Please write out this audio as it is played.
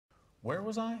Where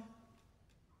was I?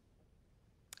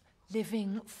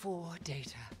 Living for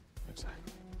data.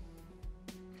 Exactly.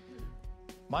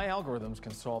 My algorithms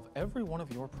can solve every one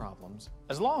of your problems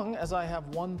as long as I have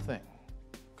one thing: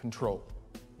 control.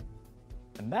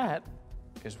 And that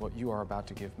is what you are about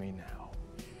to give me now.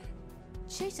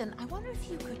 Jason, I wonder if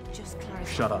you could just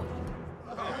clarify. Shut up.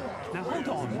 Now hold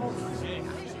on.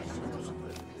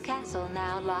 Castle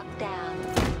now locked down.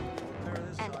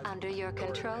 And under your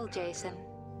control, Jason.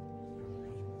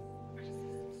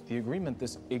 The agreement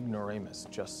this ignoramus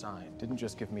just signed didn't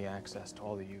just give me access to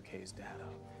all the UK's data.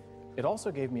 It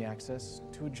also gave me access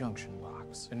to a junction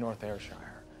box in North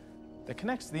Ayrshire that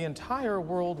connects the entire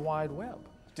World Wide Web.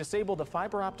 Disable the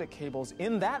fiber optic cables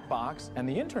in that box, and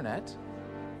the internet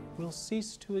will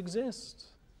cease to exist.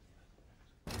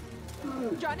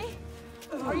 Johnny,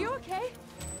 are you okay?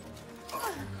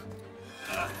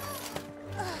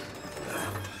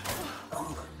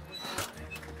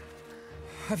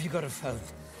 Have you got a phone?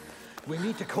 We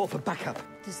need to call for backup.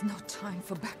 There's no time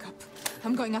for backup.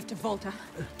 I'm going after Volta.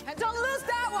 And don't lose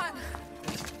that one!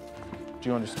 Do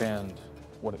you understand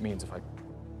what it means if I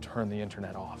turn the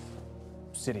internet off?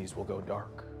 Cities will go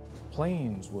dark.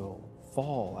 Planes will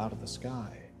fall out of the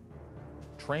sky.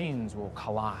 Trains will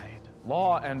collide.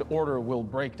 Law and order will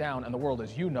break down, and the world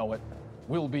as you know it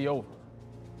will be over.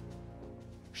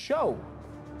 Show,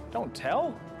 don't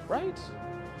tell, right?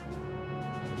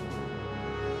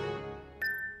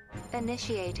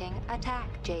 Initiating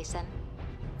attack, Jason.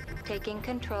 Taking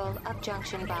control of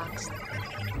junction box.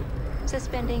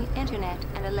 Suspending internet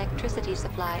and electricity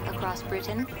supply across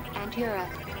Britain and Europe.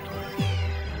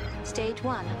 Stage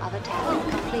 1 of attack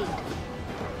complete.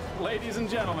 Ladies and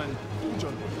gentlemen,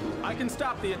 I can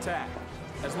stop the attack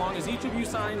as long as each of you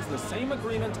signs the same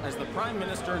agreement as the Prime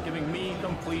Minister, giving me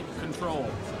complete control.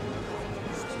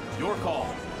 Your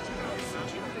call.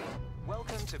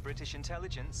 Welcome to British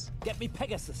Intelligence. Get me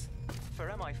Pegasus. For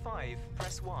MI5,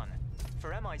 press 1.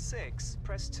 For MI6,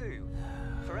 press 2.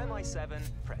 For MI7,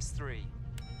 press 3.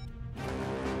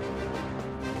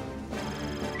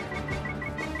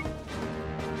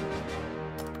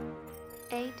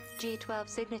 Eight G12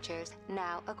 signatures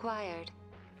now acquired.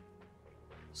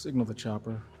 Signal the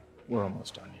chopper. We're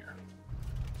almost done here.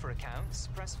 For accounts,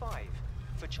 press 5.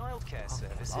 For childcare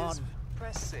services,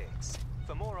 press 6.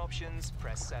 For more options,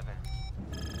 press 7.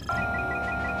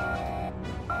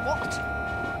 What?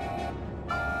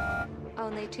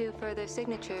 Only 2 further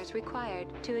signatures required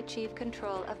to achieve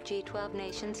control of G12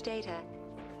 nations' data.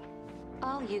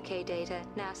 All UK data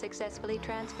now successfully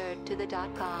transferred to the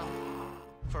 .com.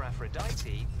 For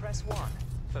Aphrodite, press 1.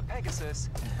 For Pegasus,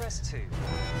 press 2.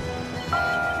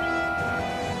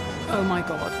 Oh my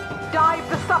god. Dive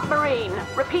the submarine!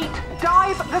 Repeat,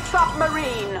 dive the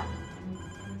submarine!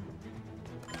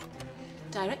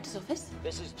 Director's office?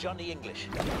 This is Johnny English.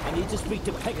 I need to speak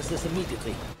to Pegasus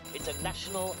immediately. It's a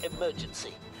national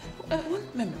emergency. One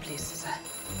moment, please, sir.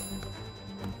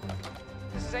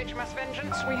 This is HMS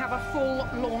Vengeance. We have a full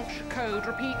launch code.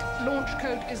 Repeat, launch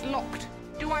code is locked.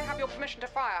 Do I have your permission to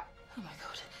fire? Oh my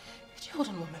god. Could you hold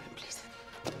on 1 moment, please?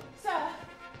 Sir!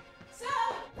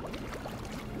 Sir!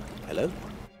 Hello?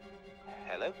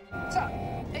 Hello? Sir,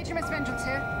 HMS Vengeance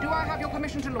here. Do I have your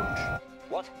permission to launch?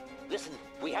 What? Listen,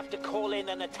 we have to call in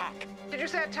an attack. Did you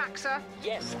say attack, sir?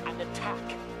 Yes, an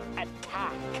attack.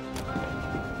 Attack.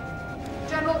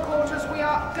 General quarters, we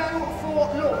are go for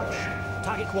launch.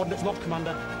 Target coordinates locked,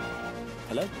 Commander.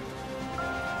 Hello?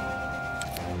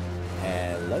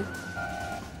 Hello?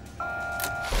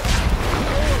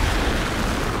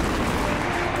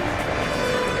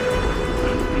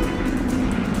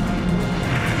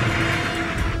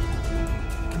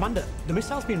 Commander, the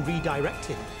missile's been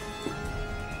redirected.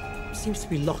 Seems to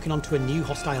be locking onto a new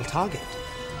hostile target.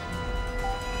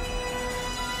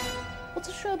 What's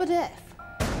a Sherbet F?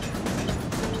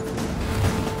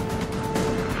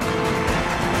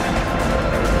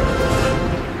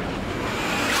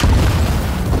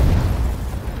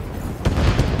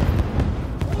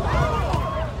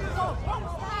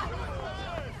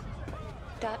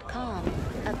 .com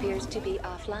appears to be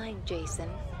offline, Jason.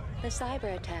 The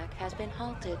cyber attack has been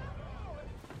halted.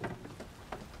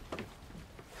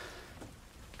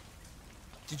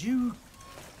 Did you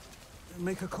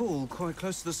make a call quite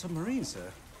close to the submarine,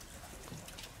 sir?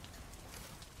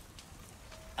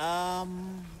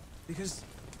 Because...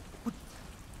 What,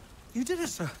 you did it,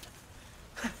 sir.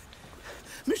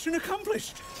 Mission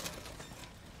accomplished.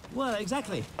 Well,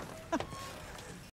 exactly.